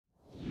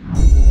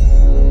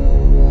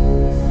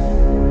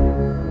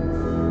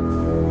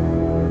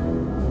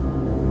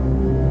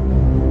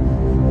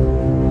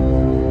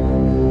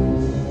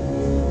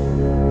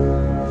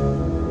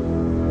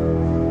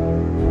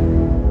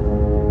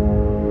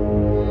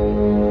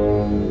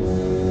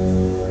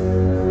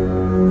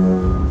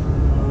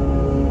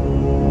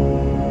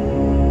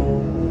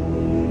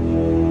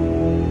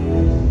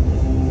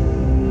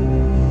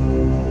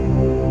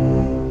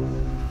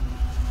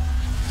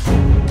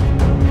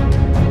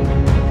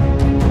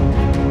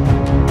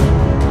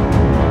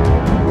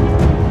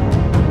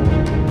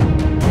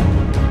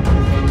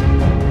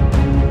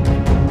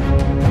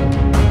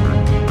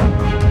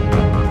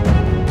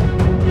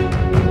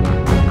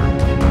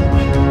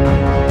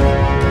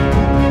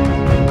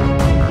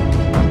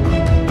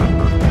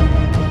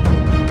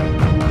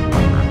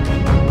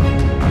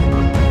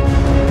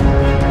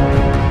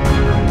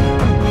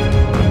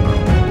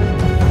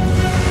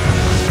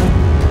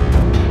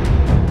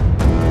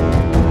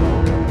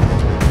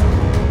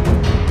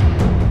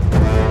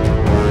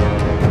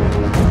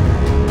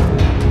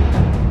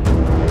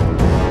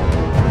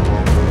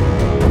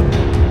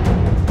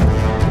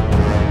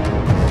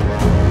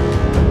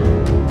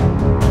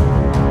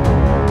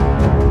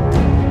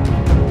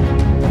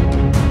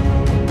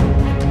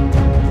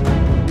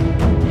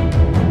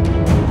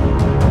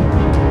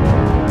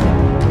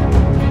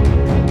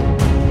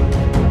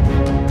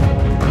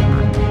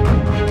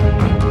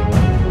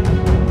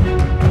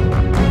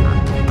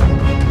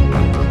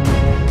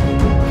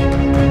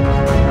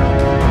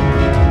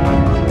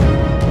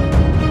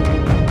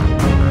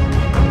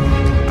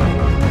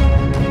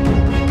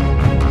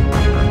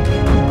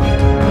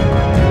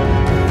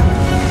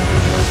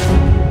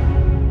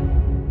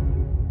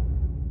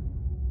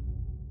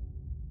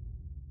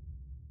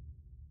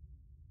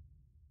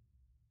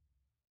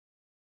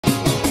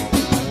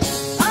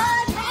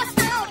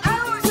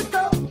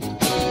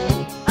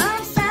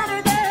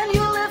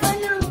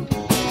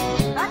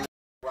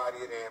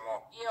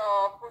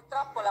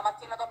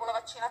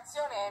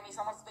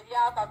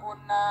svegliata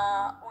con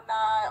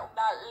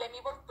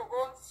l'emivolto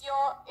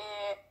gonfio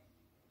e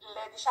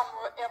diciamo,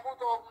 ho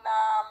avuto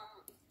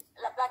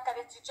la placca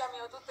del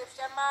trigemino tutta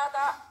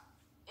infiammata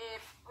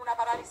e una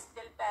paralisi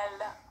del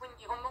bel.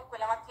 Quindi comunque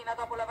la mattina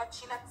dopo la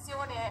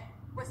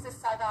vaccinazione questo è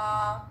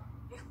stato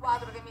il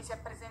quadro che mi si è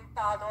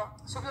presentato.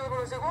 Subito dopo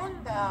la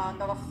seconda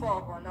andavo a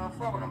fuoco,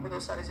 non potevo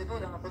stare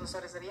seduta, non potevo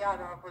stare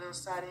seriata, non potevo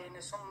stare in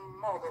nessun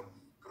modo.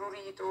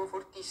 Prurito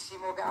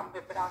fortissimo,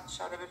 gambe,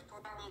 braccia, dappertutto.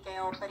 Che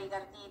ho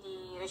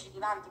pericarditi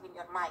recidivanti, quindi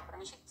ormai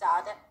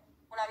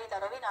cronicizzate, una vita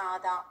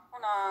rovinata,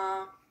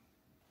 una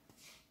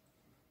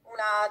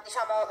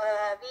diciamo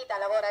vita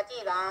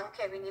lavorativa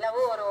anche, quindi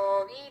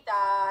lavoro,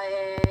 vita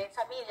e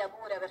famiglia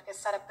pure, perché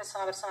stare appresso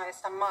a una persona che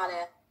sta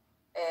male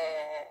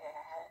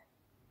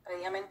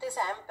praticamente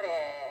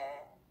sempre.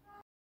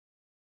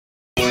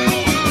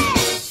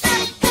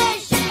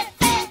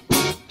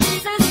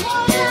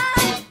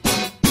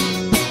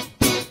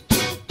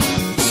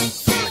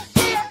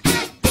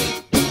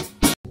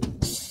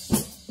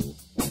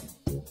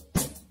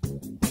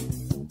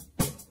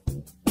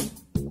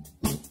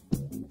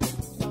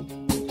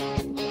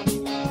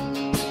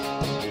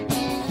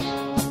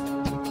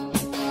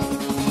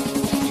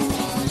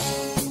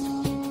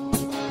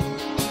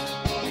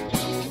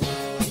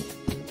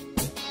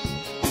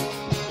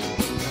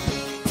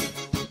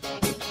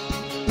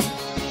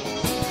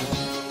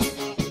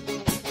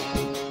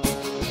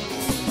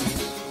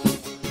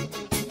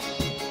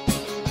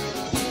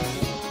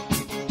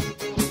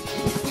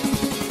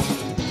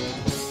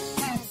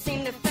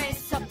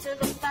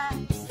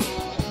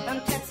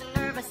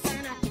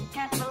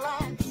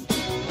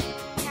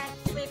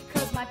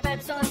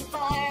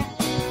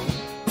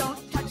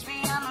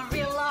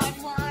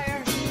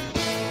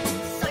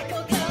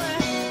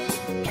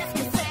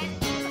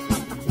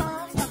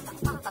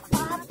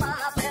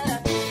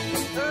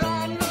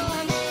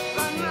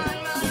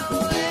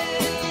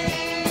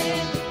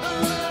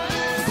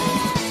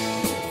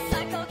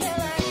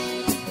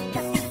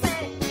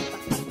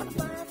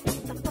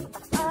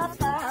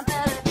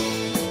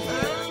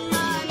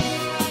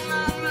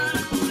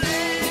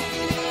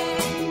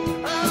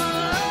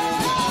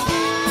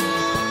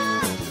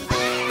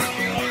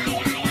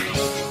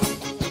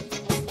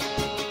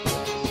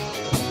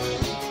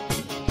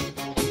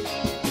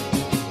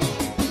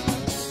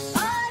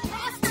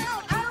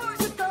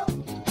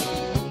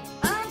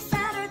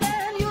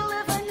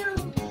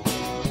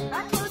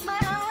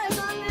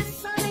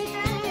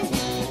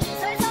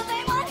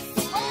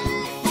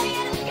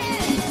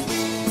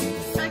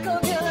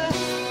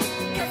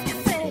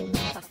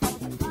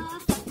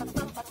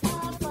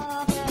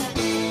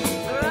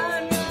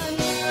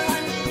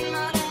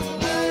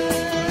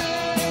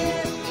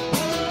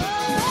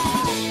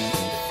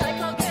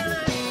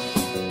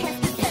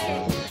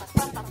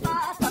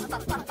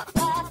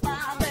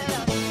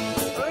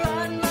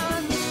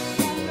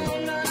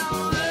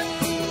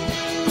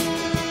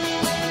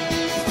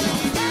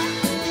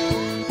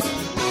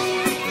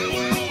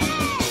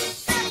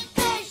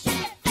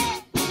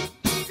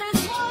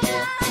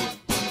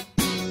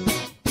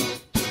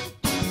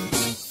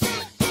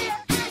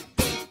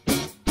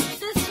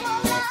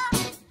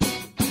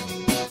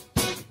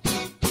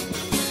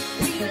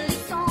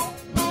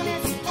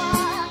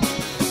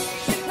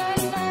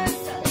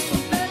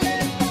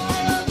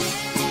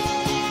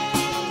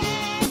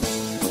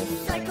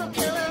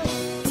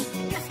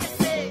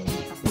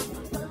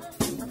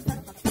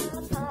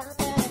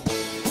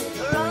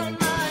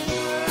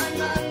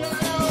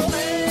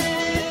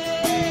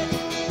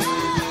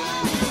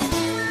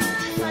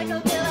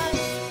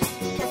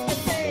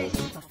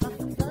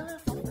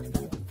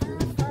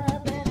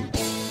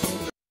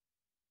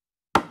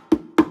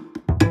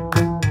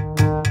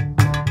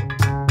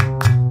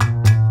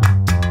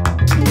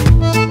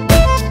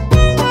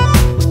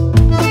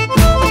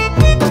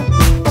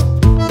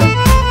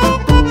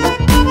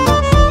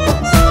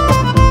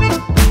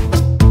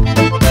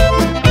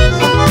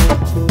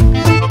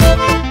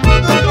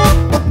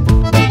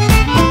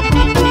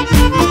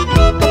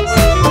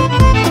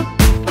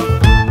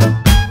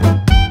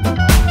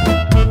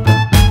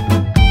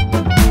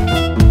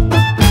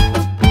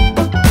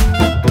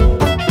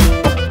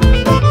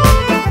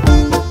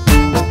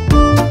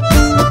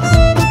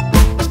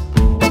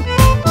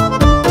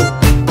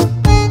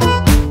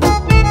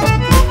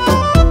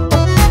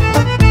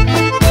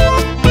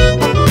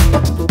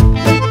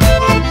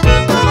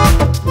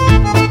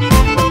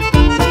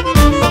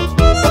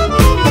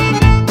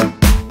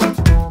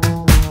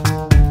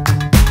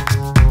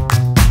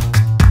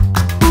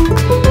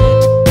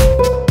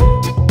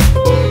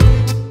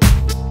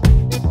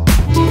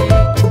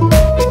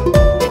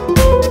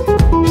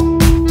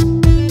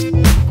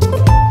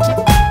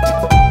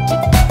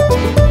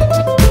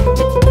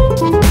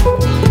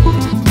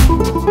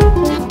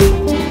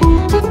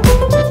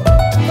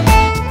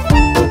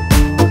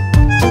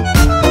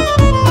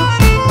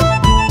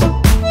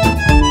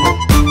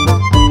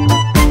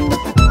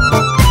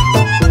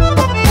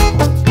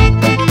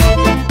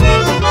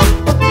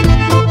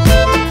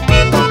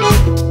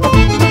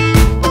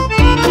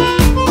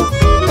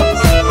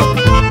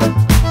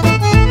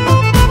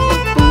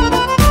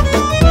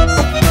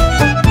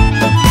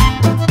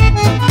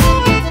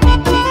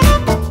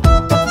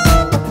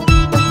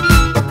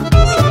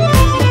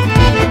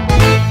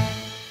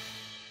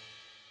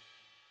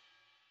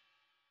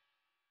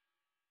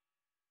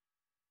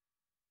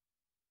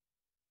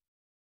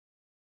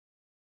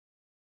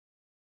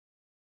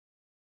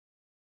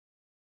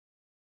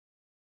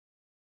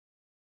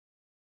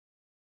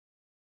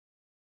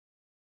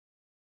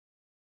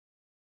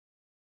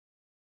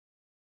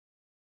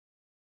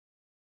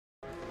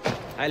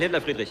 Heil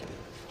Hitler, Friedrich.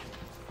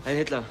 Heil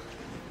Hitler.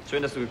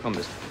 Schön, dass du gekommen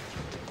bist.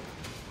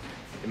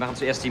 Wir machen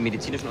zuerst die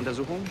medizinischen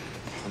Untersuchungen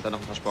und dann noch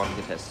ein paar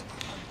sportliche Tests.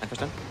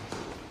 Einverstanden?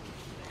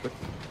 Gut.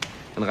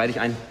 Dann reih dich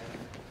ein.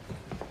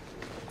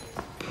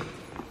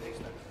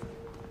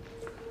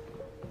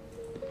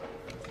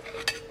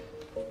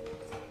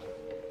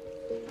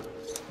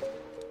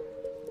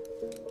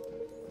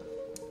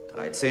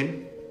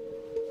 Dreizehn.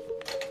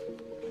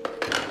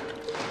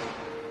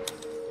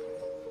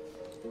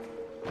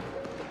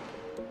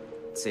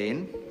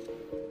 10.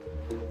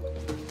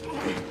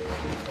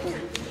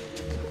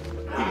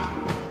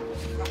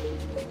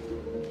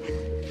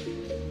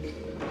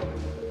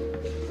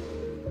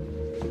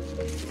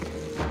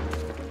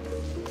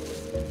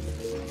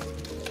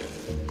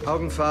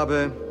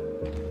 'Augenfarbe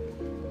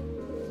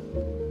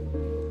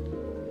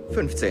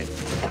 15.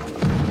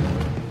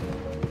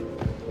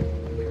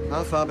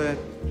 Haarfarbe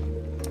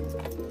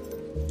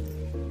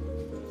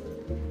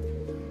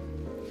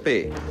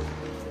B.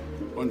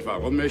 Und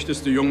warum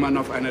möchtest du, Jungmann,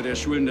 auf einer der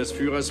Schulen des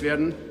Führers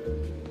werden?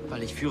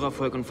 Weil ich Führer,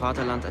 Volk und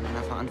Vaterland an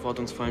einer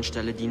verantwortungsvollen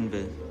Stelle dienen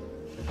will.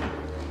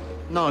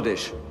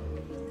 Nordisch.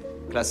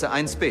 Klasse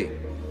 1b.